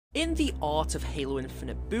In the Art of Halo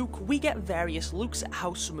Infinite book, we get various looks at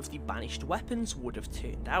how some of the banished weapons would have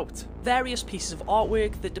turned out. Various pieces of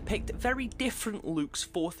artwork that depict very different looks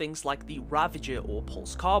for things like the Ravager or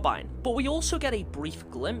Pulse Carbine, but we also get a brief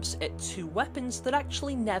glimpse at two weapons that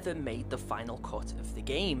actually never made the final cut of the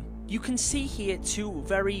game. You can see here two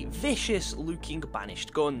very vicious looking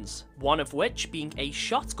banished guns, one of which being a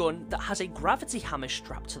shotgun that has a gravity hammer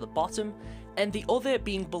strapped to the bottom, and the other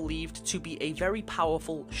being believed to be a very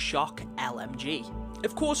powerful shock LMG.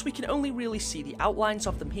 Of course, we can only really see the outlines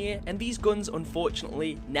of them here, and these guns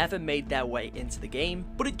unfortunately never made their way into the game,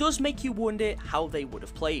 but it does make you wonder how they would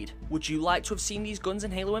have played. Would you like to have seen these guns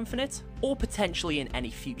in Halo Infinite? Or potentially in any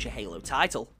future Halo title?